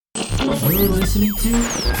You're listening to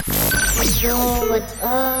Yo, what's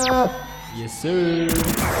up? Yes Sir.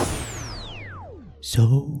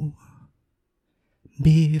 So,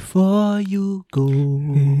 before you go,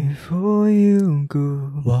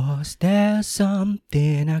 was there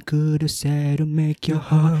something I could have said to make your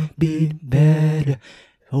heart beat better?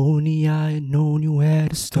 If only I had known you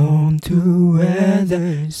had a storm to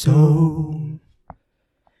weather. So,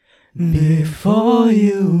 before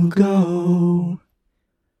you go,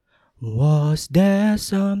 was there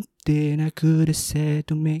something I could have said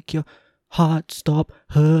to make your heart stop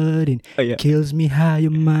hurting? Kills me how your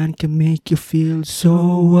mind can make you feel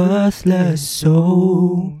so worthless.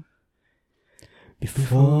 So,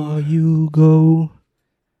 before you go.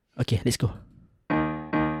 Okay, let's go.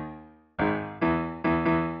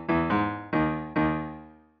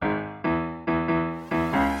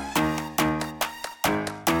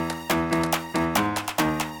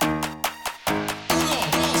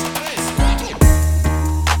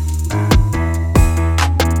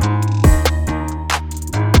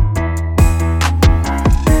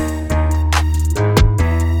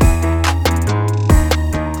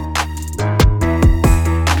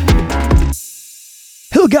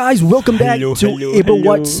 Hello guys, welcome back to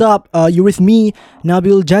Wassupp. You're with me,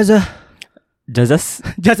 Nabil Jazas?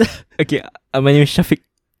 Jaza Okay, my name is Shafiq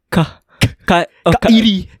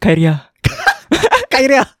Kairi Kairia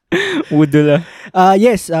Kairia. Wudullah.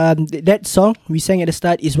 Yes, that song we sang at the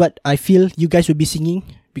start is what I feel you guys will be singing,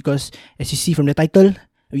 because as you see from the title,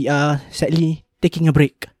 we are sadly taking a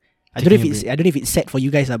break. I don't know if it's sad for you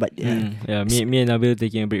guys, but yeah, me and Nabil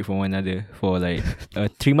taking a break from one another for like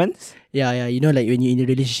 3 months. Yeah, you know, like when you're in a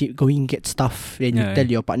relationship, going get stuff, then you tell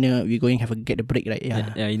your partner we're going get a break, right?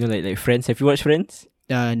 Yeah, you know, like Friends. Have you watched Friends?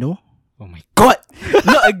 No. Oh my god,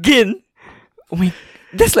 not again! Oh my,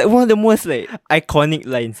 that's like one of the most like iconic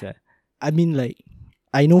lines. I mean, like,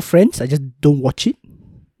 I know Friends, I just don't watch it.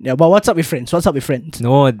 Yeah, but what's up with Friends?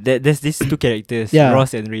 No, there's these two characters, Yeah.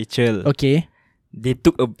 Ross and Rachel. Okay. They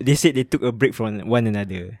said they took a break from one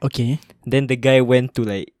another. Okay. Then the guy went to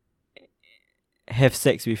like have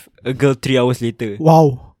sex with a girl 3 hours later.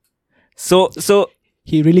 Wow. So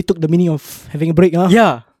He really took the meaning of having a break, huh?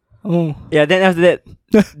 yeah. Oh. Yeah, then after that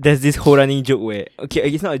there's this whole running joke where, okay,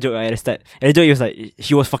 it's not a joke at the start. At the joke he was like,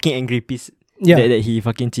 she was fucking angry pissed that he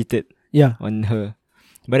fucking cheated on her.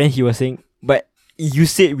 But then he was saying, but you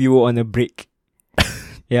said we were on a break.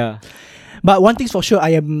 Yeah. But one thing's for sure,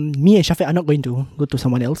 me and Shafiq are not going to go to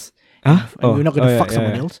someone else. We're not going to fuck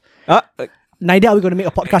someone else. Neither are we going to make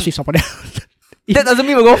a podcast with someone else. That doesn't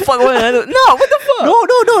mean we're going to fuck one another. No, what the fuck? No,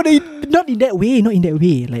 not in that way.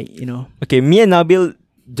 Like, you know. Okay, me and Nabil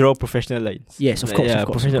draw professional lines. Yes, of course. Yeah, of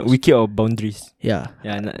course. professional. We keep our boundaries. Yeah.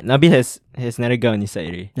 Yeah, Nabil has another guy on his side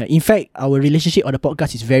already. Yeah. In fact, our relationship on the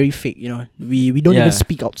podcast is very fake. You know, we don't even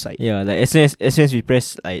speak outside. Yeah, like as soon as we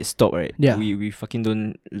press like stop, right? Yeah. We fucking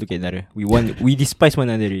don't look at another. We despise one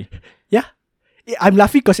another. Already. Yeah. I'm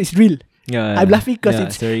laughing because it's real. Yeah. I'm laughing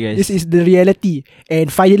because sorry guys. this is the reality,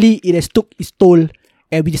 and finally it has took its toll,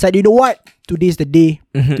 and we decided, you know what? Today's the day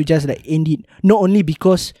to just like end it. Not only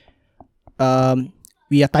because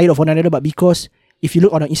we are tired of one another, but because if you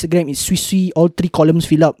look on our Instagram, it's sweet, all 3 columns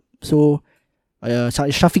fill up. So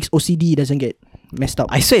Shafiq's OCD doesn't get messed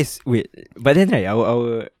up. I swear it's weird. But then right,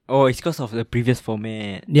 our it's because of the previous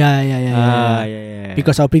format. Yeah.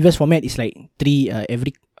 Because our previous format is like 3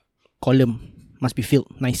 every column must be filled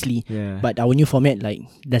nicely. Yeah. But our new format like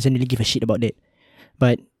doesn't really give a shit about that.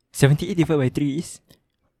 But 78 divided by 3 is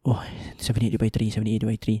 78 by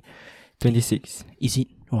 3 26. Is it?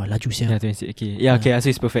 Oh, laju siya. Yeah, 26. Okay. Yeah, okay. So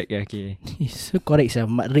it's perfect. Yeah, okay. It's so correct, sir.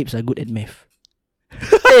 Mat rapes are good at math.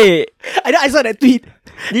 Hey, I saw that tweet.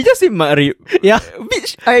 you just say mat rape. Yeah.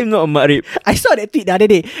 Bitch, I'm not a mat rape. I saw that tweet the other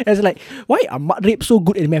day. I was like, why are mat rapes so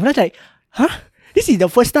good at math? And I was like, huh? This is the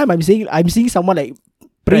first time I'm seeing someone like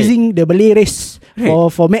praising the Malay race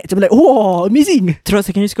for maths. I'm like, oh, amazing. Throughout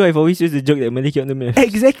secondary school, I've always used the joke that Malay kept on the math.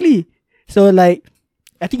 Exactly. So like,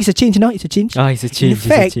 I think it's a change now. It's a change. It's a change.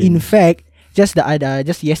 In fact, just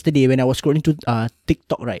yesterday when I was scrolling to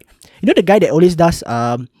TikTok, right? You know the guy that always does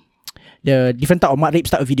the different type of mat rape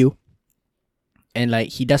type of video, and like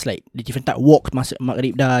he does like the different type of walk mat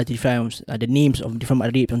rape different the names of different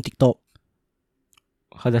mat rape on TikTok.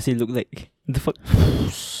 How does it look like? The fuck?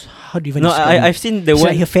 How do you even? No, I've seen the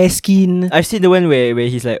one. Like her fair skin. I've seen the one where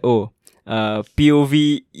he's like,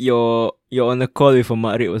 POV, you're on a call with a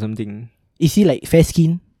mat rape or something. Is he like fair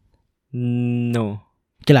skin? No.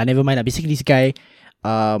 Okay lah, never mind lah. Basically, this guy,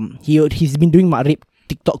 he's been doing mat rape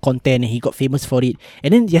TikTok content and he got famous for it.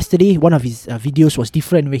 And then yesterday, one of his videos was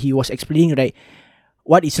different, where he was explaining, right,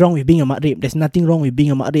 what is wrong with being a mat rape? There's nothing wrong with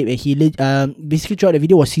being a mat rape. And he basically throughout the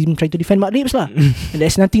video was him trying to defend mat rapes lah. And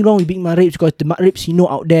there's nothing wrong with being mat rapes because the mat rapes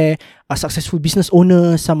out there are successful business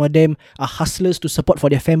owners. Some of them are hustlers to support for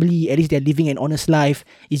their family. At least they're living an honest life.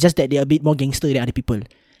 It's just that they're a bit more gangster than other people.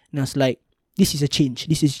 And I was like, this is a change.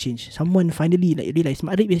 Someone finally realized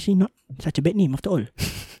mat rape is actually not such a bad name after all.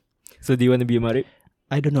 So do you want to be a mat rape?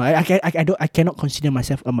 I don't know. I cannot consider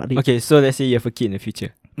myself a mat rape. Okay, so let's say you have a kid in the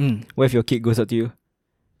future. What if your kid goes up to you,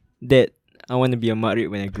 Dad, I want to be a mat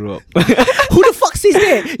rape when I grow up? Who the fuck says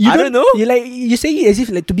that? I don't know. You say it as if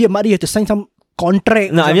like to be a mat rape you have to sign some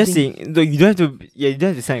contract. No, I'm just saying you don't have to. Yeah, you don't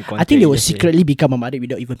have to sign a contract. I think they will secretly become a mat rape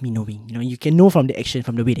without even me knowing. You can know from the action,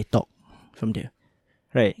 from the way they talk, from their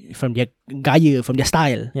gaya, from their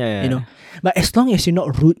style. Yeah. But as long as you're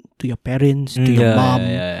not rude to your parents, to your mom,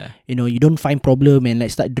 you don't find problem and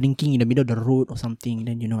like start drinking in the middle of the road or something,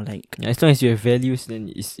 then as long as you have values,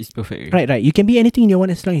 then it's perfect. Right. You can be anything you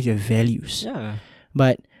want as long as you have values. Yeah.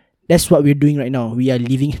 But that's what we're doing right now. We are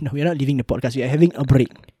leaving. No, we're not leaving the podcast. We are having a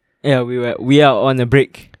break. Yeah, we are on a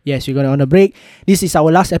break. Yes, we're on a break. This is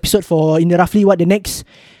our last episode for in the roughly the next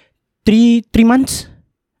 3 months.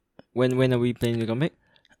 When are we planning to come back?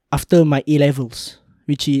 After my A-levels,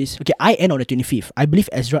 which is I end on the 25th. I believe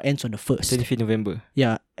Ezra ends on the 1st. 25th November.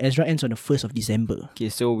 Yeah, Ezra ends on the 1st of December. Okay,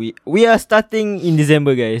 so we are starting in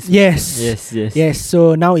December, guys. Yes.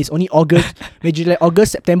 So now it's only August, May, July,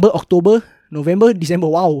 August, September, October, November,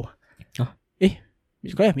 December. Wow.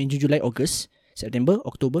 It's correct. May, July, August, September,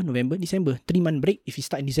 October, November, December. 3-month break if you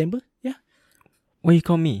start in December. Yeah. Why you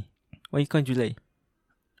call me? Why you call July?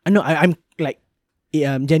 No, I'm like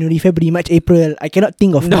January, February, March, April. I cannot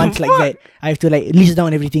think of months like that. I have to list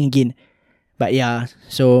down everything again. But yeah,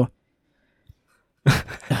 so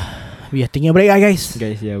we are taking a break, guys.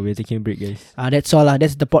 We're taking a break, guys. That's all.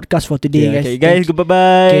 That's the podcast for today, guys. Okay, guys,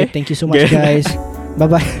 goodbye. Okay, thank you so much, guys. Bye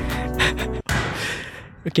bye.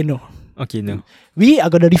 Okay, no. We are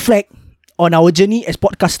gonna reflect on our journey as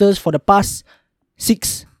podcasters for the past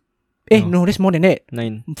 6. No, that's more than that.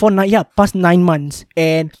 9. Past 9 months,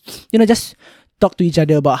 and just talk to each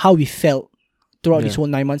other about how we felt throughout this whole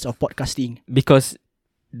 9 months of podcasting. Because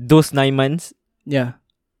those 9 months, are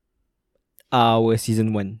our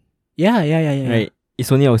season 1. Yeah. Right,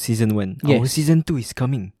 it's only our season 1. Yes. Our season 2 is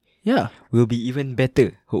coming. Yeah, we'll be even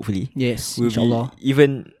better. Hopefully, yes. We'll inshallah. be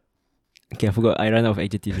even. Okay, I forgot. I ran out of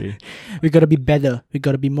adjectives already. We gotta be better. We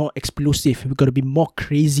gotta be more explosive. We gotta be more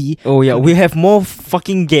crazy. Oh yeah, we have more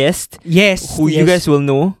fucking guests. Yes, who you guys will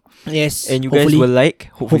know. Yes, and you guys will like.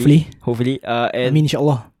 Hopefully. And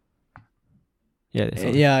inshallah. Yeah, that's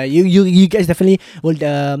all. Yeah, you guys definitely will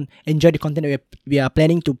enjoy the content that we are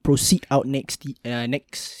planning to proceed out next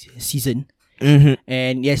season.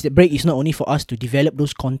 And yes, the break is not only for us to develop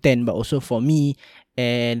those content, but also for me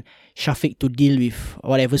and Shafiq to deal with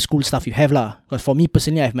whatever school stuff you have lah. Because for me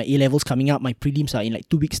personally, I have my A-levels coming up. My prelims are in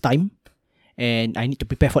 2 weeks time, and I need to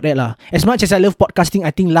prepare for that lah. As much as I love podcasting,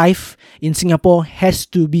 I think life in Singapore has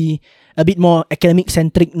to be a bit more academic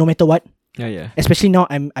centric, no matter what. Yeah. Especially now,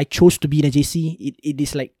 I chose to be in a JC. It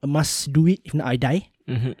is like a must do it. If not, I die.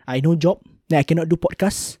 I no job, then I cannot do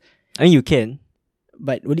podcasts. I mean, you can.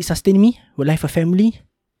 But will it sustain me? Will I have a family?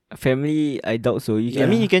 A family, I doubt so. I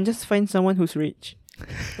mean, you can just find someone who's rich.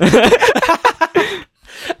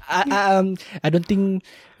 I don't think.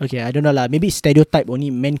 Okay, I don't know lah. Maybe it's stereotype. Only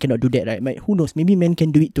men cannot do that, right? But who knows? Maybe men can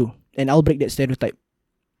do it too, and I'll break that stereotype.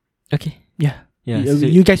 Okay. Yeah. So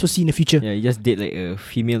you guys will see in the future. Yeah, you just date like a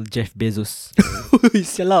female Jeff Bezos.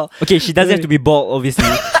 Okay, she doesn't have to be bald, obviously.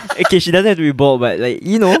 Okay, she doesn't have to be bald, but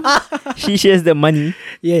she has the money.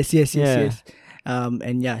 Yes.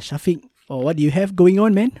 And yeah, Shafiq, what do you have going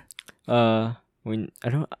on, man? I'm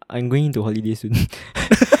going into holiday soon.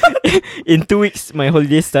 In 2 weeks, my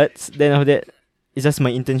holiday starts. Then after that, it's just my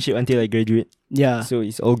internship until I graduate. Yeah. So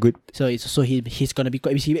it's all good. So he's gonna be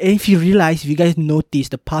quite busy. And if you guys notice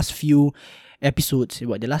the past few episodes,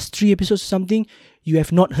 the last 3 episodes or something, you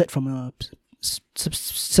have not heard from a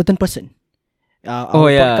certain person. Our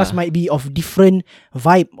podcast might be of different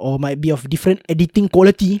vibe or might be of different editing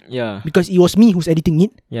quality. Yeah. Because it was me who's editing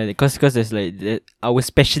it. Yeah, because there's our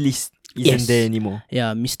specialist isn't there anymore.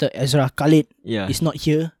 Yeah, Mr. Ezra Khalid is not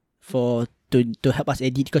here to help us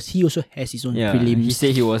edit because he also has his own prelims. He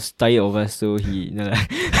said he was tired of us, so he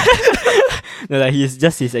he's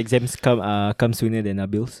just his exams come sooner than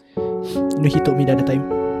Nabil's. He told me the other time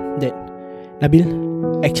that Nabil,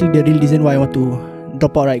 actually the real reason why I want to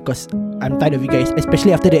drop out, right, because I'm tired of you guys,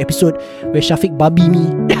 especially after the episode where Shafiq babi me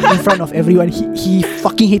in front of everyone. He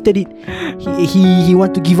fucking hated it. He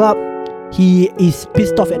want to give up. He is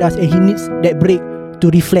pissed off at us and he needs that break to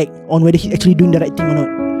reflect on whether he's actually doing the right thing or not.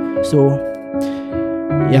 So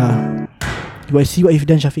Yeah. You see what you've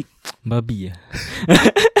done, Shafiq? Babi.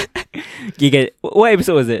 Okay, what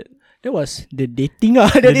episode was it? That was the dating.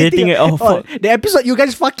 The dating. Oh, fuck. The episode you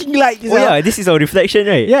guys fucking like. Oh yeah, this is our reflection,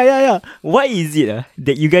 right? Yeah. Why is it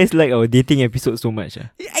that you guys like our dating episode so much?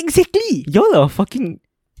 Exactly. Y'all are fucking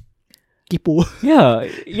Kipo. yeah.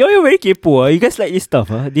 Y'all are very kepo. You guys like this stuff,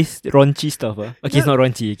 this raunchy stuff. Okay, it's not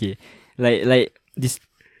raunchy. Okay, like this,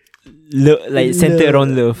 centered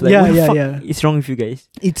around love. Like, what the fuck is wrong with you guys?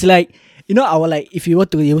 It's like, you know, our like, if you were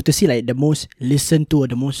to see like the most listened to or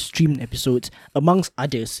the most streamed episodes, amongst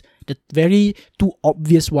others, the very two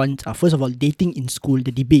obvious ones are, first of all, dating in school,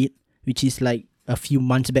 the debate, which is like a few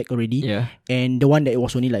months back already. Yeah. And the one that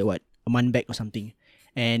was only like what, a month back or something.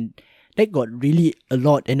 And that got really a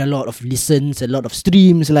lot of listens, a lot of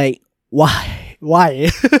streams. Like, why?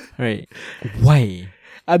 Right. Why?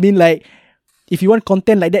 I mean, like, if you want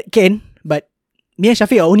content like that, can. But me and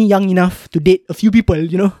Shafiq are only young enough to date a few people,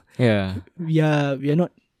 you know. Yeah. We are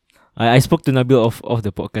not. I spoke to Nabil off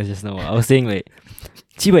the podcast just now. I was saying like,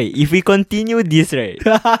 Chibai, if we continue this, right?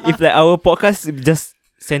 If like our podcast just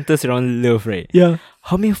centers around love, right? Yeah.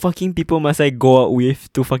 How many fucking people must I go out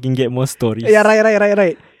with to fucking get more stories? Yeah,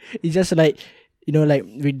 right. It's just like, you know, like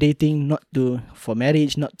we're dating not for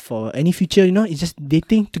marriage, not for any future, you know. It's just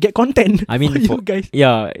dating to get content. I mean, for you guys.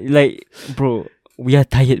 Yeah, like, bro, we are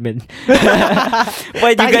tired, man.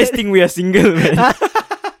 Why do you guys think we are single, man?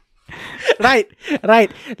 Right.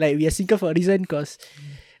 Like we are single for a reason, because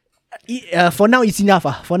for now it's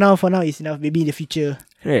enough. For now it's enough. Maybe in the future.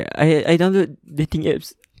 Right. I download dating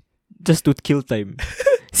apps just to kill time.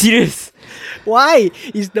 Serious. Why?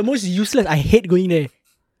 It's the most useless. I hate going there.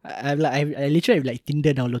 I literally have like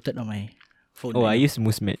Tinder downloaded on my phone. Oh, I use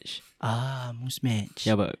Moose Match. Moose Match.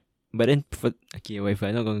 Yeah, but then whatever.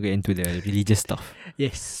 I'm not gonna get into the religious stuff.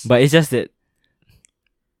 Yes. But it's just that.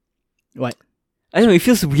 What? I don't know. It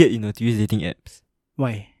feels weird, you know, to use dating apps.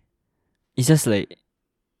 Why? It's just like,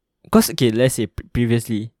 cause okay, let's say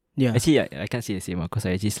previously. Yeah. Actually, I can't say the same because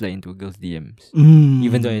I actually slide into a girl's DMs,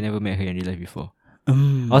 even though I never met her in real life before.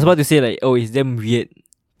 I was about to say like, oh, it's damn weird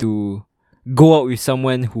to go out with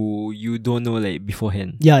someone who you don't know like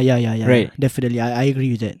beforehand. Yeah. Right. Definitely. I agree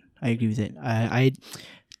with that.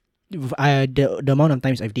 The amount of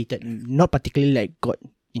times I've dated, not particularly like got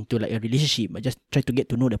into like a relationship, but just try to get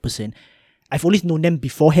to know the person. I've always known them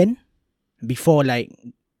beforehand, before like,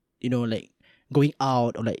 you know, like going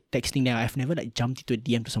out or like texting them. I've never like jumped into a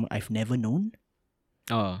DM to someone I've never known.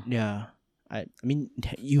 Oh. Yeah. I mean,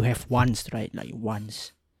 you have once, right? Like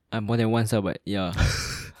once. More than once, but yeah.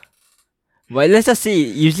 But let's just say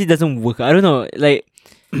it usually doesn't work. I don't know. Like,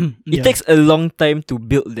 it takes a long time to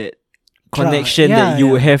build that connection that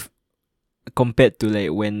you have compared to like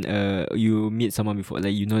when you meet someone before,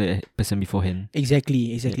 like you know that person beforehand.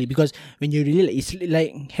 Exactly. Yeah. Because when you really it's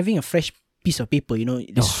like having a fresh piece of paper, you know,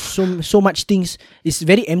 there's so much things. It's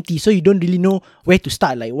very empty, so you don't really know where to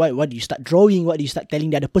start. Like what do you start drawing? What do you start telling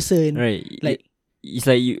the other person? Right. Like it's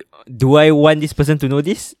like, do I want this person to know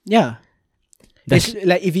this? Yeah. It's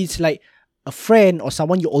like if it's like a friend or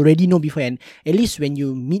someone you already know beforehand, at least when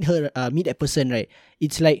you meet that person, right,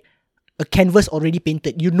 it's like a canvas already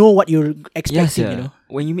painted. You know what you're expecting, you know.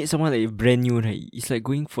 When you meet someone like brand new, right, it's like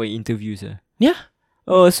going for interviews. Yeah.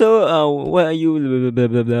 Oh, so what are you? Blah, blah,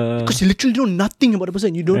 blah, blah. Because you literally know nothing about the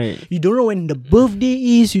person. You don't know when the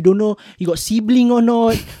birthday is. You don't know you got sibling or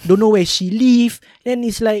not. Don't know where she live. Then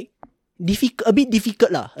it's like a bit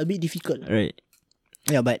difficult. Right.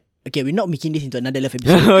 Yeah, but okay, we're not making this into another love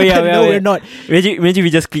episode. Oh yeah, no, we're not. Imagine we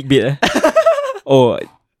just clickbait. Oh,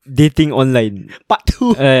 dating online. Part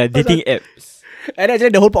 2. Dating apps. And actually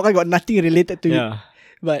the whole podcast got nothing related to it.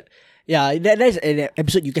 But yeah, that's an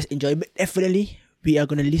episode you guys enjoy. But definitely we are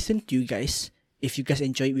gonna listen to you guys. If you guys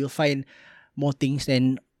enjoy it, we'll find more things.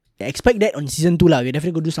 Then expect that on season 2 lah. We're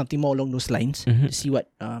definitely gonna do something more along those lines to see what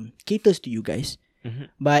caters to you guys.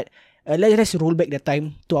 But let's roll back the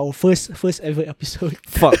time to our first ever episode.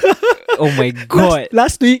 Fuck. Oh my god.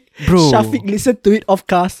 Last week, bro, Shafiq listened to it off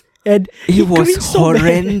cast and it was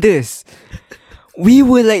horrendous. We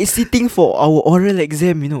were like sitting for our oral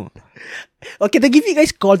exam, you know. Okay, to give you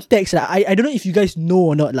guys context, I don't know if you guys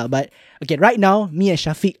know or not lah, but okay, right now, me and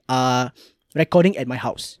Shafiq are recording at my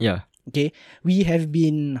house. Yeah. Okay, we have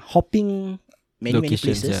been hopping many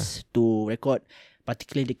Locations, places to record,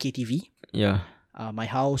 particularly the KTV. Yeah. My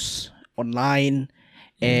house, online,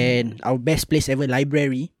 and our best place ever,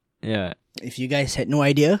 library. Yeah. If you guys had no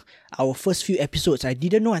idea, our first few episodes, I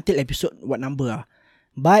didn't know until episode what number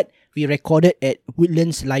but we recorded at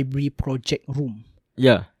Woodlands Library Project Room.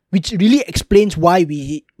 Yeah. Which really explains why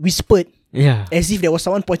we whispered Yeah. As if there was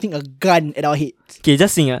someone pointing a gun at our heads. Okay,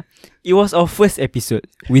 just think. It was our first episode.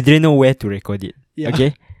 We didn't know where to record it. Yeah.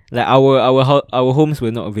 Okay, like our homes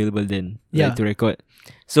were not available then. Yeah. Like, to record.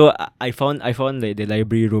 So I found like the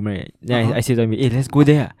library room, right. Then I said to me, hey, let's go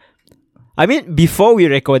there. I mean, before we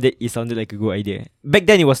recorded, it sounded like a good idea. Back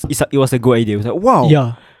then, it was a good idea. It was like, wow,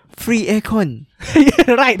 Yeah. free aircon,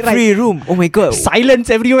 right. free room. Oh my god, Silence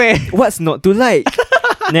everywhere. what's not to like?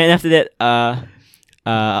 Then after that,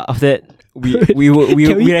 we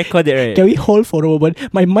recorded, right? Can we hold for a moment?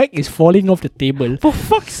 My mic is falling off the table. For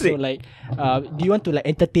fuck's So sake. like, do you want to like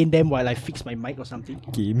entertain them while I fix my mic or something?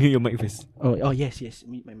 Okay, mute your mic first. Oh yes,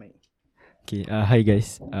 mute my mic. Okay, hi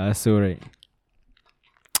guys. So right.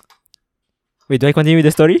 Wait, do I continue with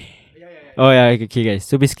the story? Yeah. Oh yeah, okay guys.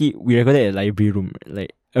 So basically, we recorded a library room,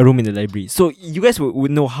 like a room in the library. So you guys would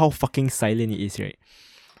know how fucking silent it is, right?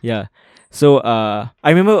 Yeah. So I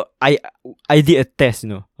remember I did a test,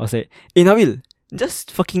 I was like, hey Nabil,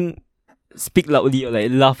 just fucking speak loudly or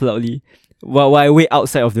like laugh loudly while I wait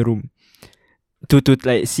outside of the room to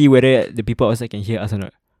like see whether the people outside can hear us or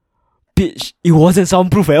not. Bitch, it wasn't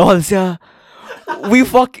soundproof at all, yeah.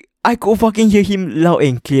 I could fucking hear him loud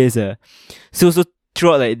and clear, sir. So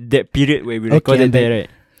throughout like that period where we recorded there, right?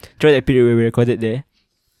 Throughout that period where we recorded there,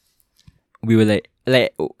 we were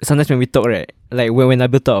like sometimes when we talk, right? Like when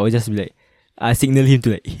Nabil talk, I would just be like, signal him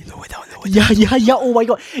to like, hey, lower down. Yeah. Oh my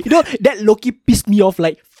god. That Loki pissed me off.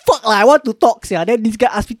 Like, fuck I want to talk, yeah. Then this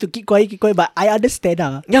guy asked me to keep quiet, but I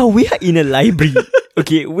understand. Yeah, we are in a library.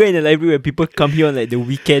 Okay, we're in a library where people come here on like the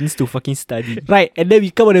weekends to fucking study. Right, and then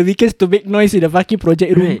we come on the weekends to make noise in the fucking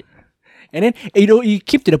project room. Right. And then it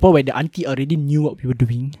came to the point where the auntie already knew what we were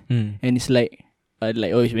doing. Mm. And it's like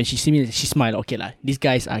when she see me, she smiled. Okay lah, these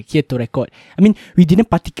guys are here to record. I mean, we didn't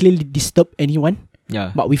particularly disturb anyone.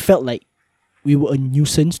 Yeah. But we felt like we were a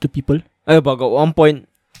nuisance to people. But at one point,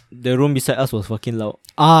 the room beside us was fucking loud.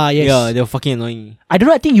 Yes. Yeah, they were fucking annoying. I don't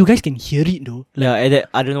know. I think you guys can hear it though.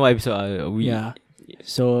 I don't know what episode Yeah.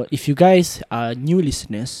 So if you guys are new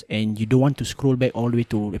listeners and you don't want to scroll back all the way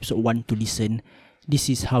to episode 1 to listen, this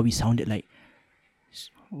is how we sounded like.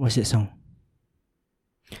 What's that sound?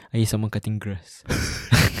 I hear someone cutting grass.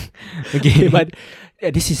 Okay, But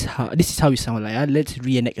this is how we sound like. Let's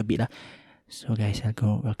reenact a bit. So guys,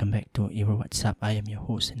 welcome back to Ebro Wassupp. I am your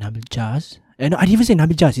host, Nabil Jazz. No, I didn't even say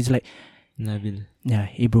Nabil Jazz. It's like Nabil. Yeah,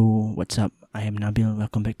 Ebro Wassupp. I am Nabil.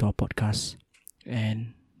 Welcome back to our podcast.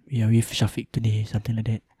 And we are with Shafiq today, something like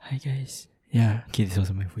that. Hi guys. Yeah. Okay, this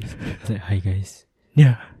was my voice. It's like, hi guys.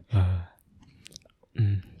 Yeah.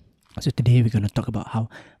 Mm. So today we're gonna talk about how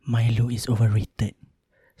Milo is overrated.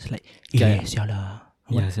 It's like, Yeah. yes, yala.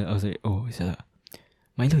 Yeah, so I was like,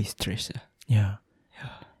 Milo is trash. Yeah.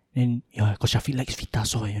 Then cause Shafiq likes Vita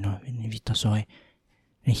Soy, and Vita Soy.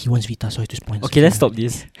 And he wants Vita Soy to sponsor. Okay, let's stop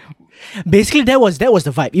this. Basically, that was the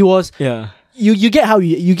vibe. It was you get how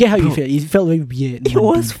you Bro, felt. It felt very weird. It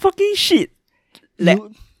was fucking shit. Like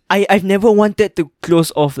I've never wanted to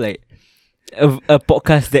close off like a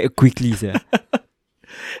podcast that quickly, sir.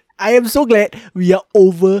 I am so glad we are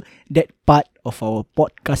over that part of our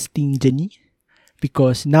podcasting journey,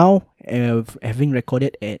 because now having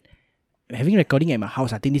recording at my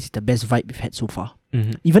house, I think this is the best vibe we've had so far.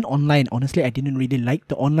 Mm-hmm. Even online, honestly, I didn't really like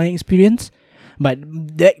the online experience, but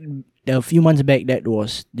a few months back, that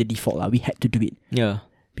was the default. We had to do it. Yeah.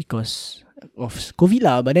 Because of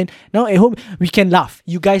COVID . But then now at home we can laugh.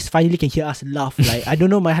 You guys finally can hear us laugh. Like, I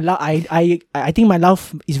don't know, my laugh. I think my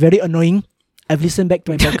laugh is very annoying. I've listened back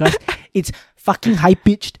to my podcast. It's fucking high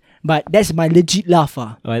pitched, but that's my legit laugh.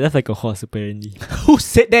 Oh, I laugh like a horse apparently. Who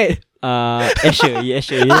said that? Asher. Yeah,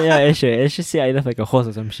 Asher said I laugh like a horse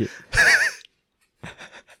or some shit.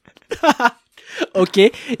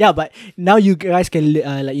 Okay, yeah, but now you guys can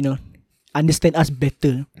understand us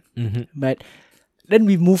better. Mm-hmm. But then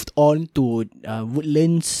we moved on to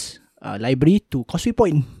Woodlands Library to Causeway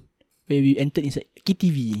Point, where we entered inside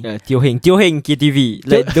KTV. Yeah, Teo Heng KTV,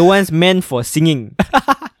 like the ones meant for singing.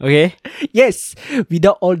 Okay. Yes,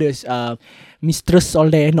 without all those mistress all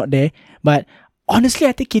there, not there. But honestly,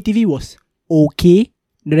 I think KTV was okay.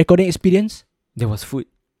 The recording experience. There was food.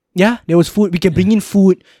 Yeah, there was food. We can bring in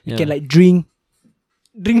food. We can like drink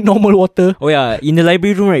normal water. Oh yeah, in the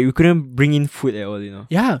library room, right, we couldn't bring in food at all,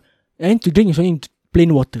 Yeah, and to drink is only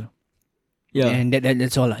plain water. Yeah, and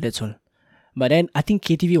that's all. That's all. But then I think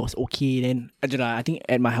KTV was okay. Then I don't know. I think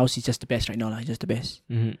at my house it's just the best right now. It's just the best.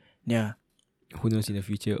 Mm-hmm. Yeah. Who knows in the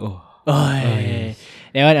future? Yes.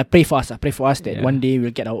 Then pray for us. Pray for us that one day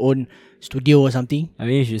we'll get our own studio or something. I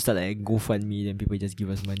mean, you should start like GoFundMe, then people just give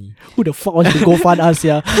us money. Who the fuck wants to go fund us?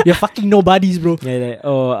 Yeah, we're fucking nobodies, bro. Yeah,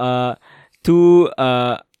 like two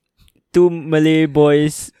Malay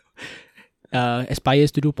boys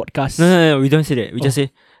aspires to do podcasts. No, we don't say that. We just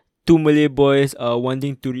say 2 Malay boys are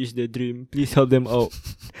wanting to reach the dream. Please help them out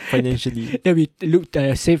financially. Then we look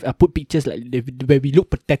put pictures like where we look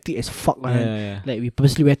pathetic as fuck. Like we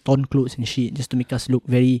purposely wear torn clothes and shit just to make us look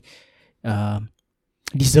very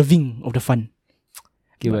deserving of the fun.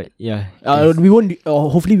 Okay, but yeah. We won't.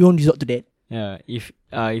 Hopefully, we won't resort to that. Yeah, if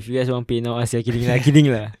you guys want pay now, ask you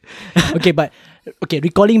kidding lah. Okay,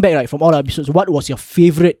 recalling back from all our episodes, what was your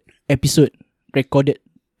favorite episode recorded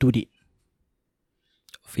to date?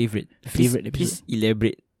 Favorite episode. Please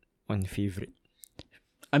elaborate on favorite.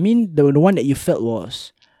 I mean, the one that you felt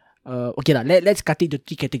was let's cut it to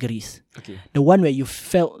 3 categories. Okay. The one where you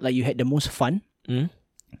felt like you had the most fun.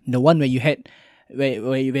 The one where you had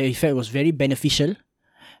where you felt was very beneficial.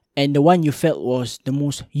 And the one you felt was the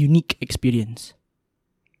most unique experience.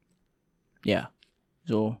 Yeah.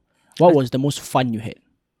 So, what was the most fun you had?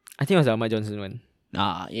 I think it was the Ahmad Johnson one.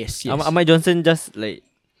 Yes. Ahmad Johnson just like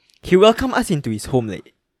he welcomed us into his home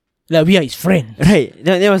like we are his friends. Right.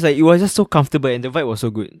 That was like it was just so comfortable and the vibe was so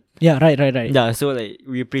good. Yeah, right. Yeah, so like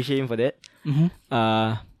we appreciate him for that.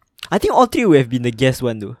 I think all 3 would have been the guest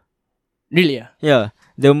one though. Really? Yeah.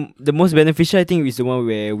 The most beneficial I think is the one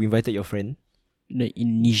where we invited your friend. The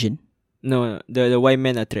Indonesian? No, the white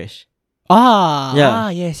men are trash.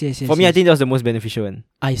 Yes. For me, I think that was the most beneficial one.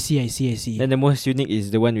 I see. Then the most unique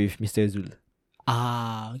is the one with Mr. Zul.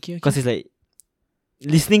 Okay. Because it's like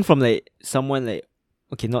listening from like someone like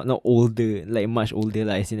not older, like much older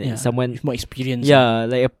like someone with more experience. Yeah,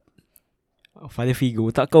 like a father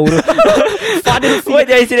figure. Tak kau bro. Father figure. Why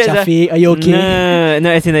did I say that? Shafiq, are you okay?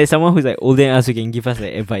 No, as in like someone who's like older than us who can give us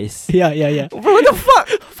like advice. Yeah. Bro, what the fuck?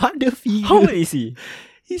 Father figure. How old is he?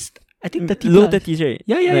 He's I think 30 low plus. 30s, right?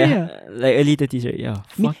 Yeah. Like early 30s, right? Yeah.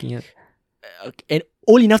 Fucking hell. And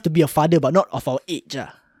old enough to be a father, but not of our age.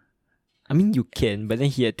 I mean, you can, but then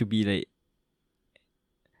he had to be like,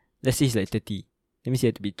 let's say he's like 30. That means he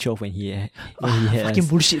had to be 12 when he had fucking us.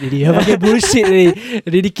 bullshit already.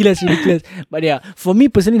 Ridiculous. But yeah, for me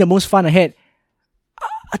personally, the most fun I had,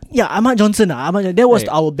 Ahmad Johnson. That was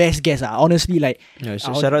our best guest. Honestly, like. Yeah,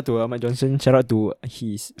 shout out to Ahmad Johnson. Shout out to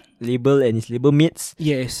his label and his label mates.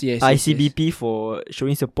 Yes. ICBP for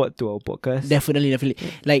showing support to our podcast. Definitely.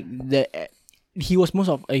 Like he was one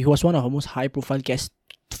of our most high profile guests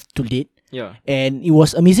to date. Yeah. And it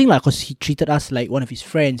was amazing because he treated us like one of his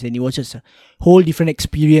friends, and it was just a whole different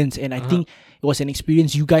experience. And I think it was an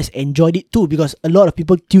experience you guys enjoyed it too, because a lot of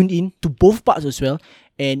people tuned in to both parts as well,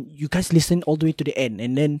 and you guys listened all the way to the end,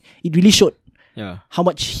 and then it really showed how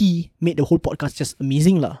much he made the whole podcast just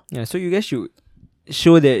amazing lah. Yeah, so you guys should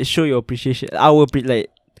show your appreciation.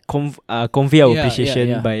 Convey our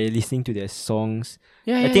appreciation by listening to their songs.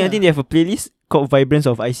 I think they have a playlist called Vibrance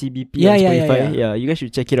of ICBP on Spotify. Yeah, you guys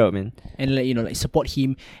should check it out, man. And like support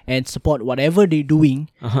him and support whatever they're doing.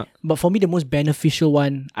 But for me, the most beneficial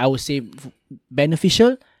one, I would say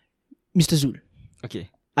Mr. Zul. Okay.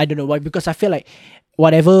 I don't know why, because I feel like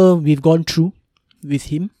whatever we've gone through with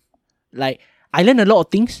him, like I learned a lot of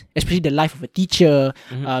things, especially the life of a teacher,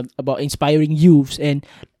 about inspiring youths. And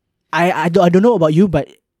I don't know about you, but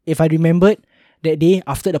if I remembered that day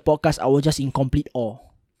after the podcast, I was just in complete awe.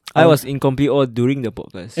 I was in complete awe during the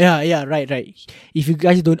podcast. Yeah, right. If you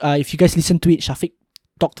guys listen to it, Shafiq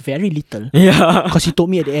talked very little. Yeah. Because he told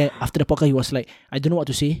me at the end, after the podcast, he was like, I don't know what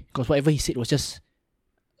to say, because whatever he said was just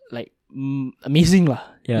like amazing lah.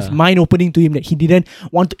 Yeah. It's mind opening to him that he didn't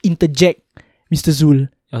want to interject Mr. Zul.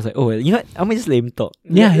 I was like, oh well, you know what? I'm gonna just let him talk.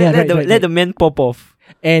 Let the man pop off.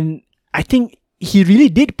 And I think he really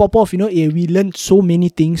did pop off. We learned so many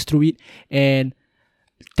things through it, and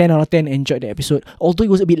 10 out of 10 enjoyed the episode. Although it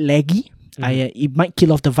was a bit laggy, it might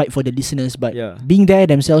kill off the vibe for the listeners, but being there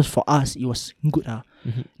themselves for us, it was good.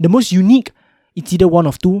 The most unique, it's either one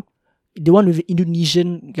of two. The one with the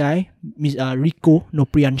Indonesian guy, Rico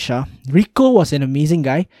Nopriansha. Rico was an amazing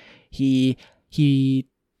guy. He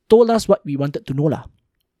told us what we wanted to know lah.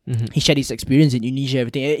 He shared his experience in Indonesia,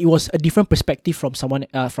 everything. It was a different perspective from someone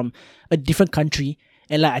from a different country,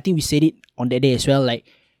 and like I think we said it on that day as well. Like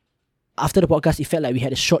after the podcast, it felt like we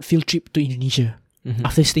had a short field trip to Indonesia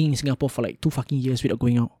after staying in Singapore for like 2 fucking years without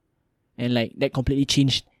going out, and like that completely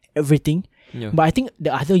changed everything. Yeah. But I think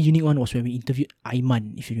the other unique one was when we interviewed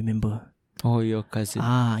Aiman, if you remember. Oh, your cousin.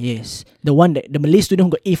 Yes, the one that the Malay student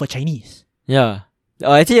who got A for Chinese. Yeah.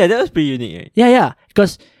 Oh, actually, that was pretty unique, right? Yeah,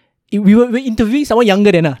 because we were interviewing someone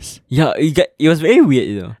younger than us. Yeah, it was very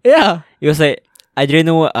weird, Yeah. It was like, I didn't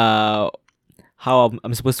know how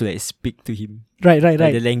I'm supposed to like speak to him. Right. Like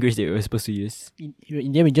the language that we were supposed to use. In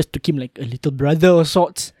the end, we just took him like a little brother or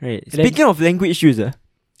sorts. Right. Speaking of language issues,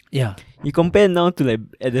 yeah. You compare now to like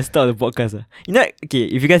at the start of the podcast. Okay,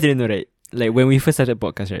 if you guys didn't know, right? like when we first started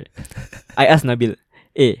podcast, right? I asked Nabil,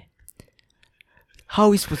 hey, how are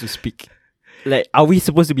we supposed to speak? Like, are we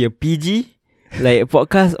supposed to be a PG? Like a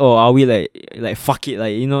podcast, or are we like fuck it,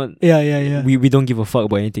 like, you know? Yeah. We don't give a fuck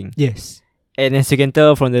about anything. Yes. And as you can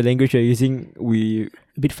tell from the language we're using, a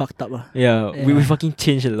bit fucked up. We fucking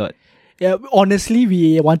changed a lot. Yeah, honestly,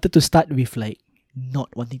 we wanted to start with like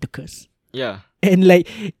not wanting to curse. Yeah. And like,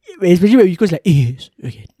 especially when because like,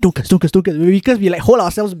 okay, don't curse. Because we like hold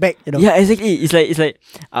ourselves back, you know. Yeah, exactly. It's like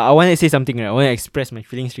I want to say something, right? I want to express my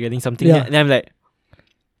feelings regarding something. Yeah. And I'm like,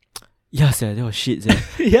 yeah, sir, that was shit, sir.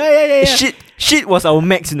 yeah. Shit was our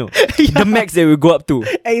max, you know. The max that we go up to.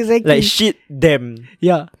 Exactly. Like shit, damn.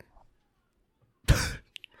 Yeah.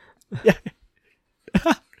 Yeah.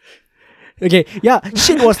 Okay, yeah,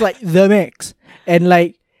 shit was like the max. And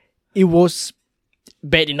like, it was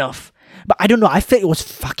bad enough. But I don't know, I felt it was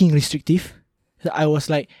fucking restrictive. So I was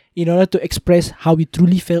like, in order to express how we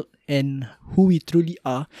truly felt and who we truly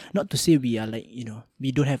are, not to say we are like, you know,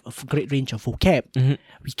 we don't have a great range of vocab. Mm-hmm.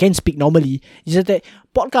 We can speak normally. It's just that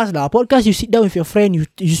podcast you sit down with your friend,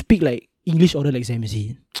 you speak like English oral exam, is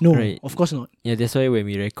it? No, right. Of course not. Yeah, that's why when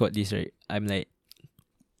we record this, right, I'm like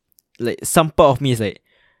some part of me is like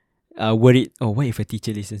worried. Oh, what if a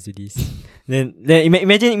teacher listens to this? then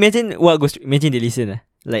imagine what goes. Imagine they listen.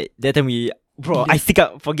 Like that time I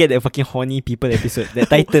forget the fucking horny people episode. That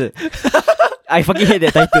title, I fucking hate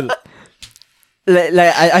that title.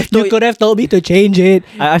 You could have told me to change it.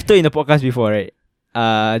 I've told in the podcast before, right?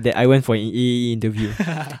 That I went for an EA interview,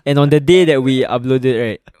 and on the day that we uploaded,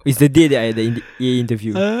 right, it's the day that I had the EA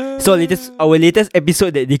interview. So our latest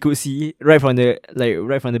episode that they could see right from the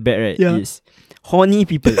bat, right, is horny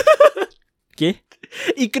people. Okay,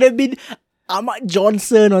 it could have been Ahmad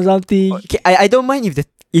Johnson or something. Okay, I don't mind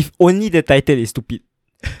if only the title is stupid,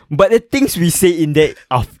 but the things we say in that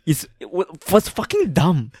was fucking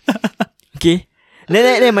dumb. Okay,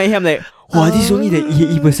 then my head I'm like, wow, this is only the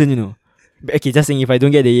EAE person, you know. But okay, just saying, if I don't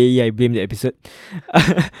get the EAE, I blame the episode.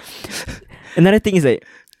 Another thing is like,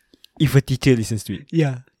 if a teacher listens to it.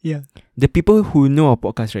 Yeah. The people who know our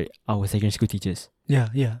podcast, right, are our secondary school teachers. Yeah,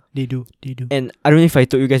 they do. And I don't know if I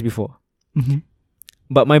told you guys before. Mm-hmm.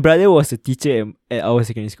 But my brother was a teacher at our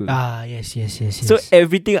secondary school. Yes. So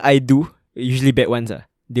everything I do, usually bad ones,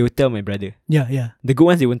 they will tell my brother. Yeah. The good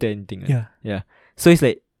ones, they won't tell anything. Yeah. So it's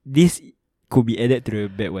like, this could be added to the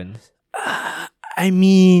bad ones. I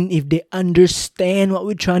mean, if they understand what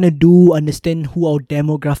we're trying to do, understand who our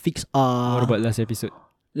demographics are. What about last episode?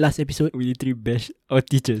 We literally bashed our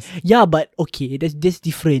teachers. Yeah, but okay, that's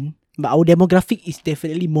different. But our demographic is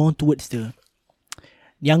definitely more towards the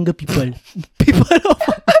younger people.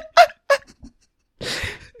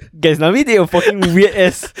 Guys, now we did a fucking weird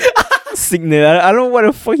ass signal. I don't know what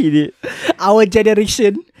the fuck he did. Our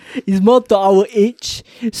generation is more to our age,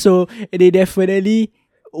 so they definitely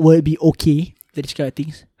will be okay. That kind of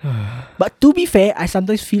things. But to be fair, I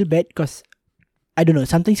sometimes feel bad because I don't know,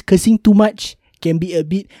 sometimes cursing too much can be a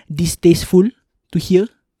bit distasteful to hear.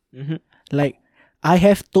 Mm-hmm. Like, I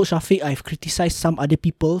have told Shafiq I've criticized some other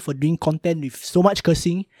people for doing content with so much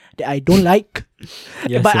cursing that I don't like.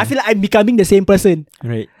 Yeah, but same. I feel like I'm becoming the same person.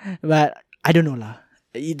 Right. But I don't know lah.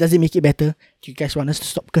 It doesn't make it better. Do you guys want us to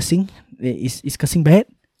stop cursing? Is cursing bad?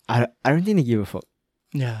 I don't think they give a fuck.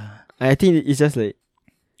 Yeah. I think it's just like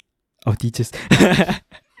our teachers.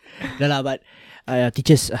 No lah, but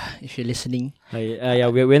teachers, if you're listening,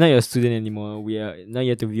 we're not your student anymore. We are now.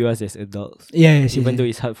 You have to view us as adults. Yes. Even though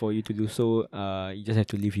it's hard for you to do so, you just have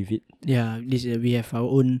to live with it. Yeah, this we have our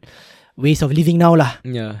own ways of living now lah.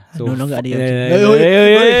 Yeah. So no longer ada.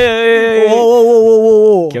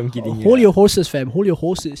 Whoa. I'm kidding. Hold your horses, fam. Hold your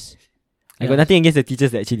horses. I got nothing against the teachers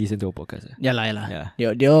that actually listen to our podcast. Yeah lah.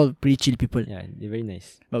 They're all pretty chill people. Yeah, they're very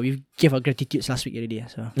nice. But we gave our gratitude last week already.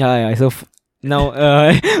 So yeah. So now,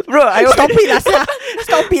 bro, stop it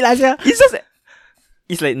lah, sia. It's just,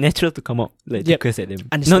 it's like natural to come up, like to curse at them.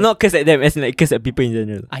 Understand. No, not curse at them, as in like curse at people in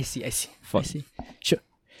general. I see. Fuck. I see. Sure.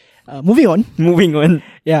 Moving on.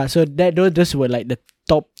 Yeah. So those were like the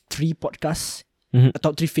top 3 podcasts,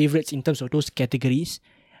 top 3 favorites in terms of those categories.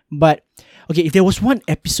 But okay, if there was one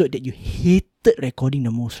episode that you hated recording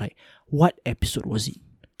the most, right? What episode was it?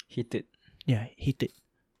 Hated. Yeah, hated.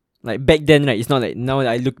 Like back then, right? It's not like now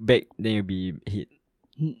that I look back, then you'll be hate.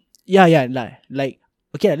 Yeah. Like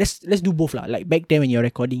okay, let's do both lah. Like back then when you're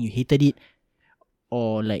recording, you hated it,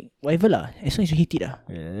 or like whatever lah. As long as you hate it lah.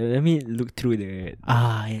 Yeah, let me look through the.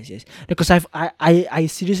 Yes. Because I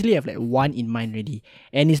seriously have like one in mind already,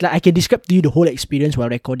 and it's like I can describe to you the whole experience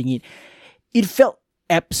while recording it. It felt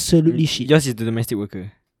absolutely shit. Yours is the domestic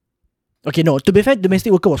worker. Okay, no. To be fair,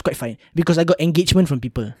 domestic worker was quite fine because I got engagement from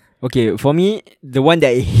people. Okay, for me, the one that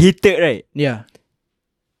I hated, right, Yeah.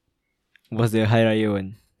 was the Hari Raya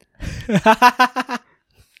one.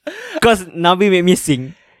 Cause Nabi made me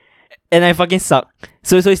sing, and I fucking suck.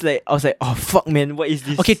 So it's like I was like, oh fuck, man, what is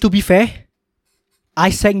this? Okay, to be fair, I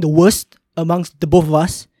sang the worst amongst the both of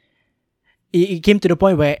us. It came to the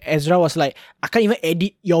point where Ezra was like, I can't even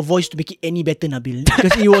edit your voice to make it any better, Nabil,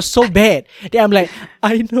 because it was so bad. Then I'm like,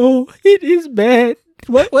 I know it is bad.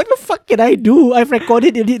 What the fuck can I do? I've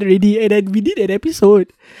recorded it already, and then we did an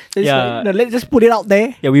episode. So it's like, no, let's just put it out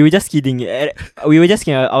there. Yeah, we were just kidding. We were just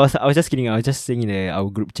kidding. I was just kidding. I was just saying in our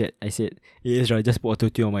group chat. I said, hey, Ezra, just put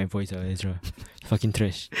auto-tune on my voice, Ezra. Fucking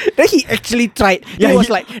trash. Then he actually tried. He was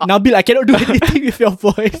like, Nabil, I cannot do anything with your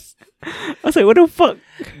voice. I was like, what the fuck?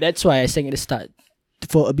 That's why I sang at the start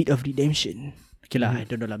for a bit of redemption. Okay lah, I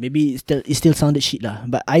don't know lah. Maybe it still sounded shit lah.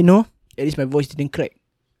 But I know at least my voice didn't crack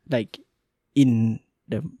like in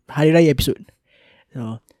the Hari Raya episode.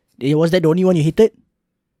 So was that the only one you hated?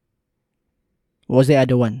 Or was there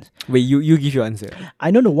other ones? Wait, you give your answer. I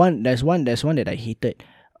know the one. There's one that I hated.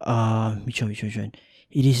 Which one?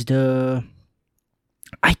 It is the.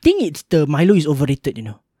 I think it's the Milo is overrated. You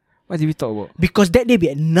know. What did we talk about? Because that day we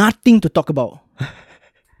had nothing to talk about.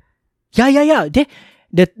 Yeah.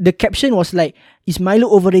 The caption was like, is Milo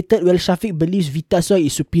overrated? Well, Shafiq believes Vitasoy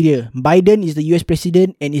is superior. Biden is the US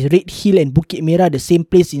president and is Red Hill and Bukit Merah the same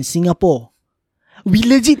place in Singapore. We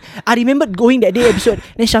legit, I remember going that day episode.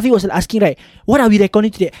 Then Shafiq was asking, right, what are we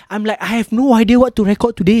recording today? I'm like, I have no idea what to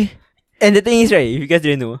record today. And the thing is, right, if you guys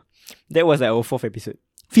didn't know, that was like our 4th episode.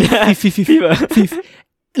 Fifth.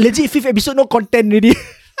 Legit 5th episode, no content already.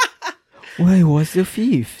 Why was the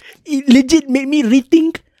 5th? It legit made me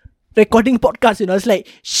rethink recording podcast, you know. It's like,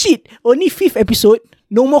 shit, only 5th episode,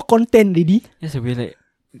 no more content already. Yes, we're like,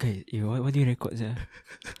 guys, what do you record, sir?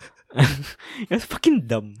 It was fucking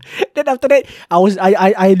dumb. Then after that, I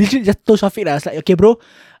literally just told Shafiq, I was like, okay bro,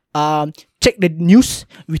 check the news.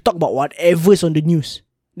 We talk about whatever's on the news.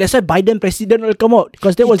 That's why Biden president will come out,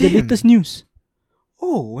 because that was the latest news.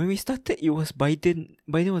 Oh, when we started, it was Biden.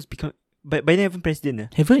 Biden haven't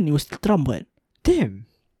president. Haven't, it was Trump, what? Damn.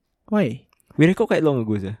 Why? We record quite long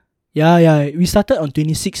ago, sir. Yeah. We started on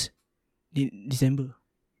 26 December.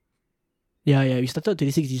 Yeah. We started on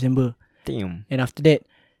 26 December. Damn. And after that,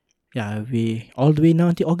 we all the way now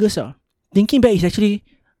until August. Thinking back, it's actually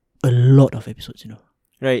a lot of episodes, you know.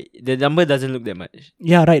 Right. The number doesn't look that much.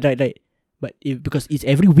 Yeah, right. But because it's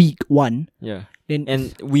every week one. Yeah.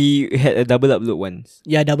 And we had a double upload once.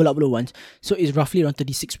 Yeah, double upload once. So it's roughly around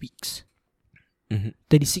 36 weeks.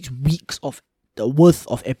 36 weeks of the worth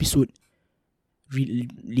of episode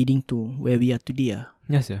leading to where we are today.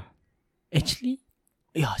 Yes, sir. Actually,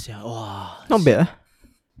 yeah, sir. Wow. Not bad.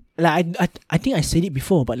 Like I think I said it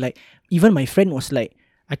before, but like even my friend was like,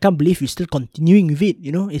 I can't believe you're still continuing with it.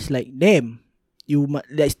 You know, it's like, damn, you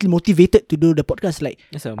like still motivated to do the podcast. Like,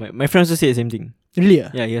 yes, sir. My friend also said the same thing. Really?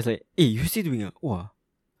 Yeah, he was like, hey, you still doing it? Wow,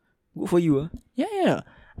 good for you. Yeah.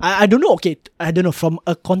 I don't know. Okay, I don't know. From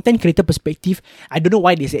a content creator perspective, I don't know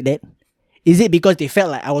why they said that. Is it because they felt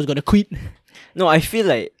like I was gonna quit? No, I feel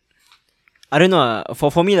like, I don't know.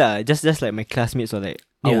 For me just like my classmates or like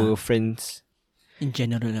our friends in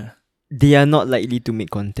general. They are not likely to make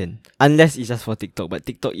content unless it's just for TikTok. But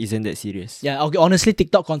TikTok isn't that serious. Yeah, okay, honestly,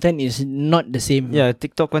 TikTok content is not the same. Yeah,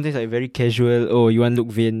 TikTok content is like very casual. Oh, you want to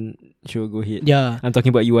look vain? Sure, go ahead. Yeah. I'm talking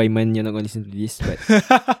about you, Aiman. You're not going to listen to this. But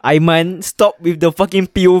Aiman, stop with the fucking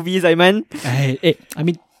POVs, Aiman. I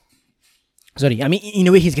mean, in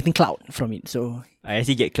a way, he's getting clout from it. So I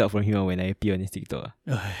actually get clout from him when I appear on his TikTok.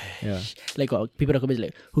 Yeah. Like people are commenting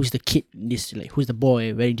like, who's the kid in this? Like, who's the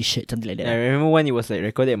boy wearing this shirt? Something like that. I remember when it was like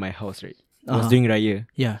recorded at my house, right? It was during Raya.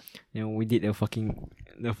 Yeah. You know, we did the fucking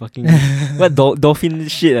what dolphin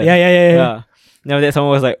shit. Yeah. Now that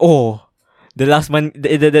someone was like, oh, the last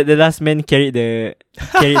man carried the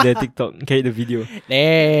TikTok, carried the video.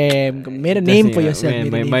 Damn, made a name for yourself.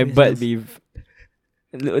 Man, my butt be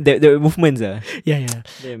the movements. Yeah.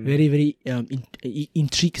 Damn. Very, very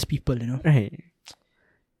intrigues people, you know. Right.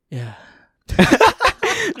 Yeah.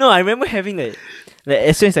 No, I remember having like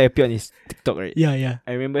as soon as I appeared on his TikTok, right? Yeah.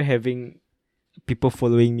 I remember having people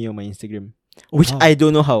following me on my Instagram, which I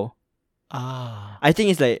don't know how. I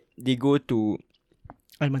think it's like they go to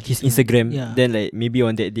his Instagram, then like maybe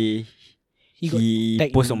on that day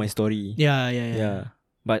he posts on my story. Yeah.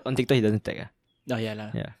 But on TikTok he doesn't tag.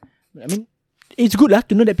 Yeah. I mean, it's good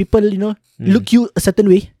to know that people, you know, look you a certain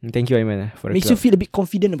way. Thank you, Aiman, for the makes you feel a bit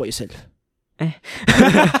confident about yourself.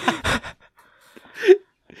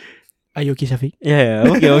 Are you okay, Shafiq? Yeah,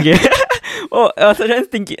 okay. I was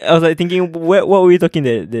thinking, what were we talking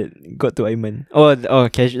that got to Aiman?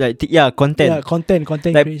 Casual, like content. Yeah, content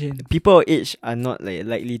Like, creation. people our age are not like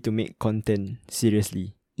likely to make content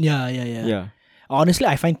seriously. Yeah. Honestly,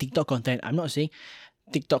 I find TikTok content. I'm not saying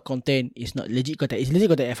TikTok content is not legit content. It's legit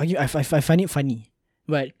content. I find it funny,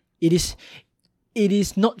 but it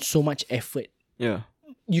is not so much effort. Yeah.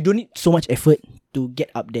 You don't need so much effort to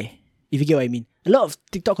get up there. If you get what I mean. A lot of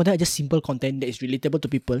TikTok content are just simple content that is relatable to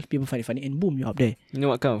people. People find it funny, and boom, you're up there. You know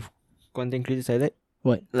what kind of content creators I like?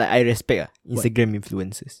 What? Like, I respect Instagram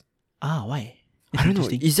influencers. Why? I don't know.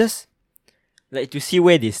 It's just like to see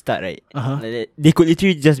where they start, right? Uh-huh. They could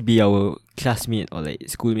literally just be our classmate or like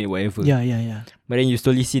schoolmate, whatever. Yeah. But then you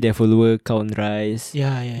slowly see their follower count rise.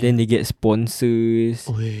 Yeah. Then they get sponsors.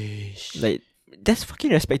 Oish. Like, that's fucking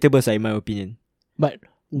respectable, sir, in my opinion. But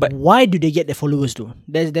why do they get their followers though?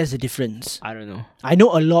 There's the difference. I don't know. I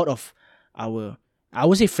know a lot of our, I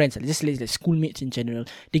would say friends, just like schoolmates in general.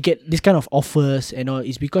 They get this kind of offers and all.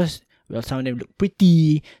 It's because, well, some of them look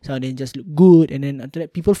pretty, some of them just look good, and then after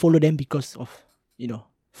that, people follow them because of,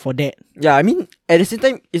 for that. Yeah, I mean, at the same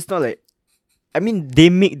time, it's not like, I mean, they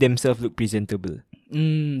make themselves look presentable.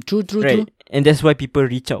 True. And that's why people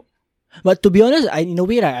reach out. But to be honest, in a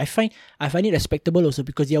way, right, I find it respectable also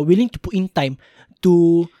because they are willing to put in time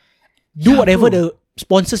to do whatever the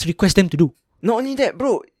sponsors request them to do. Not only that,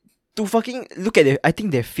 bro, to fucking look at I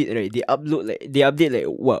think their feed, right? They update like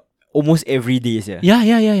what, almost every day,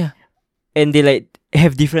 Yeah. And they like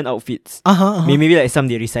have different outfits. Maybe like some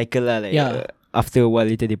they recycle lah, like after a while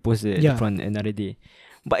later they post it from another day.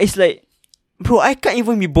 But it's like, bro, I can't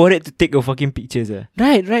even be bothered to take a fucking pictures.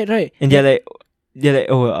 Right. And they're like,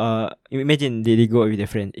 imagine they go out with their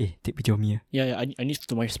friend. Take picture of me. Yeah. I need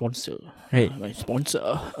to my sponsor. Right. My sponsor.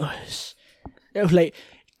 That was like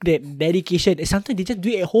that dedication. Sometimes they just do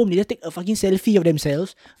it at home. They just take a fucking selfie of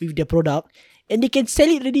themselves with their product, and they can sell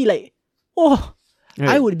it already. Like, right.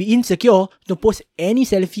 I would be insecure to post any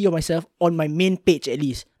selfie of myself on my main page at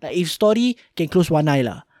least. Like, if story can close one eye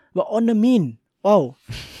lah, but on the main, wow,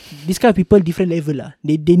 this kind of people different level lah.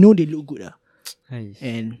 They know they look good lah.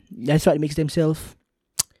 And that's what makes themselves,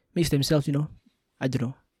 I don't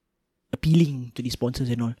know, appealing to the sponsors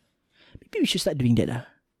and all. Maybe we should start doing that lah.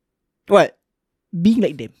 What? Being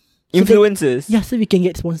like them. Influencers? So we can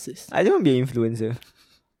get sponsors. I don't want to be an influencer.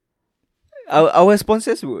 Our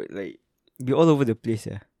sponsors would like be all over the place.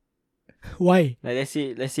 Why? Like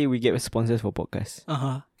let's say we get sponsors for podcasts.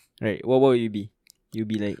 Right. What will you be? You'll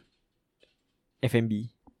be like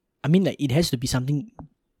F&B. I mean, like, it has to be something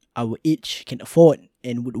our age can afford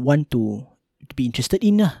and would want to be interested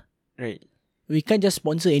in lah. Right. We can't just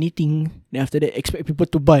sponsor anything then after that expect people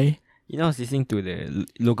to buy. You know, I was listening to the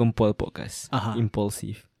Logan Paul podcast,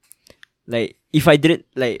 Impulsive. Like, if I didn't,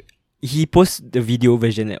 like, he posts the video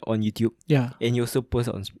version on YouTube. Yeah. And he also posts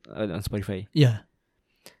on Spotify. Yeah.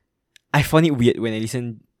 I found it weird when I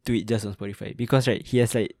listened to it just on Spotify. Because, right, he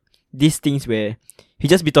has, like, these things where he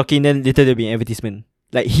just be talking, then later there'll be an advertisement.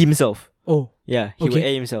 Like, himself. Oh. Yeah, he will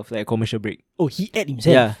add himself, like a commercial break. Oh, he add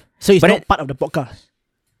himself? Yeah. So it's not part of the podcast?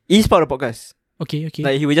 It is part of the podcast. Okay.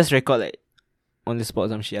 Like, he will just record, like, on the spot or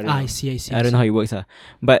some shit. I don't know. I see. I don't know how it works.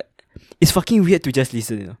 But it's fucking weird to just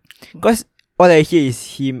listen, you know. Because all I hear is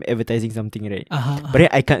him advertising something, right? But then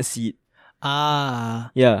I can't see it.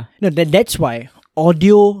 Yeah. No, that's why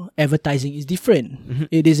audio advertising is different. Mm-hmm.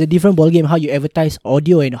 It is a different ballgame. How you advertise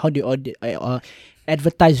audio and how you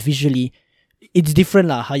advertise visually. It's different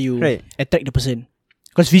lah. How you attract the person.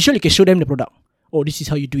 Because visually you can show them the product. Oh, this is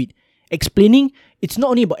how you do it. Explaining, it's not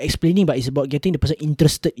only about explaining, but it's about getting the person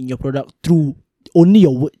interested in your product through only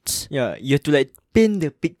your words. Yeah, you have to like paint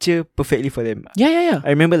the picture perfectly for them. Yeah. I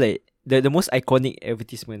remember like the most iconic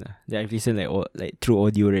advertisement that I've listened like through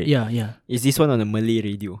audio, right? Yeah. Is this one on a Malay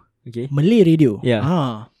radio? Okay. Malay radio. Yeah.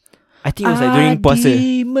 I think it was like during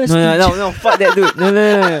puasa. No, fuck that dude.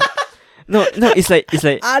 No, it's like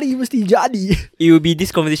Ari mesti jadi. It will be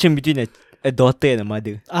this conversation between a daughter and a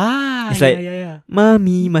mother. It's like,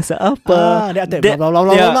 Mami, masak apa? Blah, blah,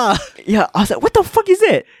 blah, blah. Yeah, I was like, what the fuck is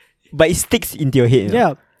that? But it sticks into your head.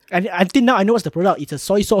 Yeah. And until now, I know what's the product. It's a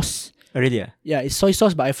soy sauce. Oh, really? Yeah, it's soy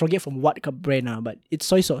sauce, but I forget from what brand, but it's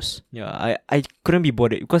soy sauce. Yeah, I couldn't be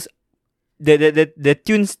bothered because the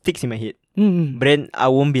tune sticks in my head. Mm-hmm. But then I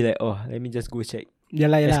won't be like, let me just go check. Yeah.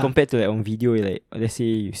 As compared to like on video, like let's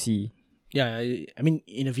say you see. Yeah, I mean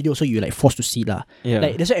in a video also you like forced to see lah. Yeah.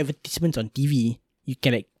 Like that's why advertisements on TV you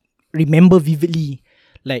can like remember vividly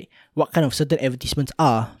like what kind of certain advertisements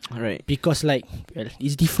are. Right. Because like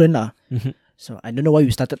it's different lah. Mm-hmm. So I don't know why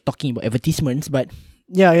we started talking about advertisements, but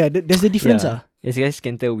there's the difference As you guys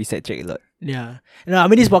can tell, we sidetrack a lot. Yeah. No, I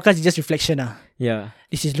mean this podcast is just reflection lah. Yeah.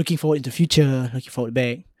 This is looking forward into future, looking forward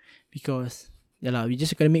back. Because we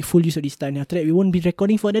just gotta make full use of this time. After that, we won't be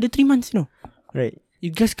recording for another 3 months, Right. You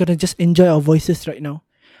guys gotta just enjoy our voices right now.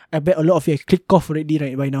 I bet a lot of you have clicked off already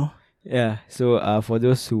right by now. Yeah. So for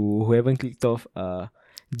those who haven't clicked off,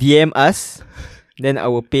 DM us. Then I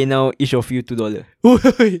will pay now each of you $2.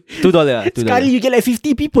 $2. Sekali you get like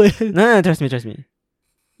 50 people. No, trust me.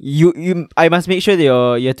 I must make sure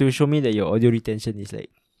that you have to show me that your audio retention is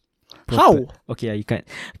like proper. How? Okay, you can't.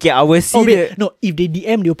 Okay, I will see. No, if they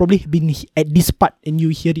DM, they'll probably been at this part and you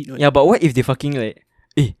hear it. Yeah, but what if they fucking like,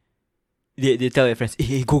 they tell their friends,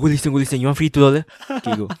 hey, go listen. You want free $2?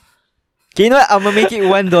 Okay, go. Okay, you know what? I'm gonna make it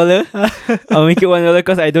 $1. I'll make it $1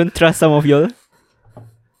 because I don't trust some of y'all.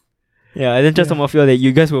 Yeah, I don't trust some of y'all that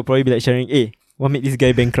you guys will probably be like sharing, hey, what make this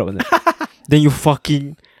guy bankrupt? Then you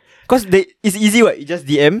fucking... Because it's easy, what? You just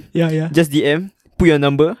DM. Yeah. Just DM. Put your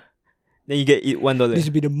number. Then you get it $1. This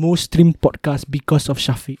will be the most streamed podcast because of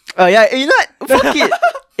Shafiq. Oh, yeah. You know what? Fuck it.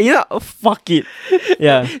 You know what? Fuck it.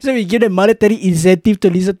 Yeah. So we give them monetary incentive to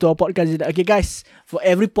listen to our podcast. Okay, guys. For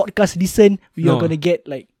every podcast listen, we are going to get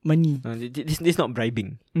like money. No, this is not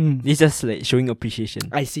bribing. This is just like showing appreciation.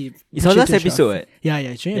 I see. It's our last episode, right? Yeah.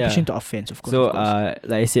 Showing appreciation to our fans, of course. So,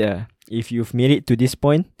 like I said, if you've made it to this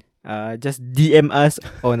point, just DM us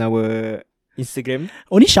on our Instagram.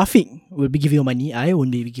 Only Shafiq will be giving you money. I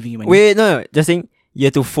won't be giving you money. Wait, no. Just saying, you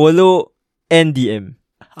have to follow and DM.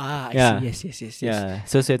 I see. Yes. Yeah.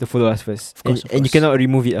 So you have to follow us first. Of course. And you cannot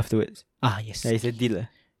remove it afterwards. Yes. Yeah, it's a deal.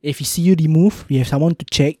 If you see you remove, we have someone to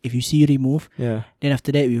check. If you see you remove, then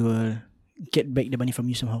after that we will get back the money from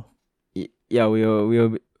you somehow. Yeah, we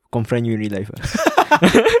will confront you in real life.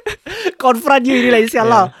 Confront you in real life,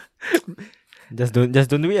 Allah. Just don't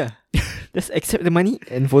do it. Just accept the money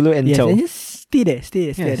and follow and ciao. And just stay there at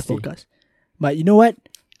the podcast. But you know what?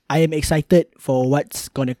 I am excited for what's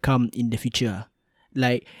gonna come in the future.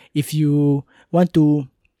 Like if you want to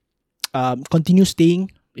continue staying.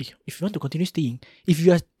 If you want to continue staying, if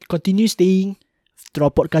you are continue staying through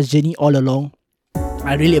our podcast journey all along,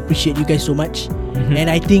 I really appreciate you guys so much. And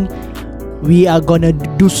I think we are gonna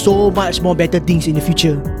do so much more better things in the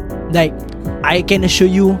future. Like I can assure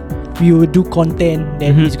you, we will do content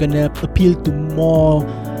that is gonna appeal to more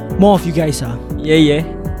of you guys.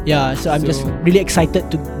 Yeah. So I'm just really excited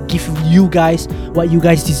to give you guys what you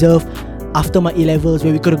guys deserve after my A-levels,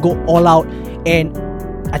 where we're gonna go all out. And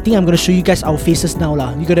I think I'm gonna show you guys our faces now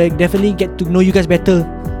lah. You gotta definitely get to know you guys better.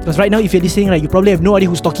 Because right now, if you're listening, you probably have no idea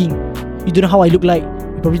who's talking. You don't know how I look like.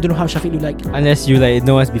 You probably don't know how Shafiq look like. Unless you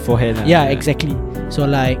know us beforehand. Yeah, exactly. So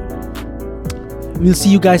we'll see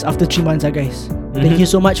you guys after 3 months, guys. Thank you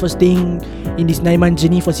so much for staying in this 9-month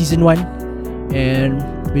journey for season 1, and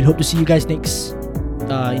we'll hope to see you guys in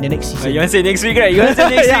the next season. You want to say next week, right?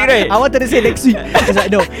 I wanted to say next week.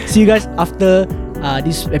 No, see you guys after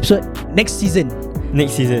this episode next season.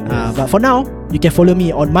 But for now, you can follow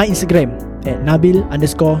me on my Instagram at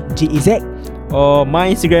Nabil_JAZ, or my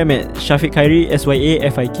Instagram at Shafiq Khairi,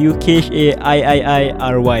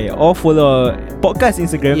 SyafiqKhairiry, or follow podcast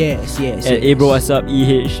Instagram at Ebro Wassupp,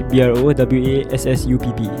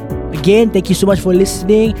 EHBROWASSUPP. Again, thank you so much for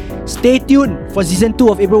listening. Stay tuned for season 2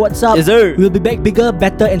 of Ebro Wassupp. Yes, sir. We'll be back bigger,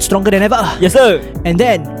 better, and stronger than ever. Yes, sir. And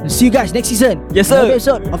then see you guys next season. Yes, sir. Another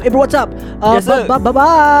episode of Ebro Wassupp. Yes, sir. Bye.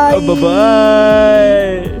 Bye.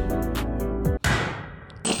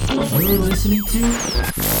 You're listening to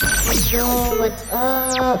Yo, what's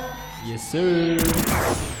up? Yes, sir.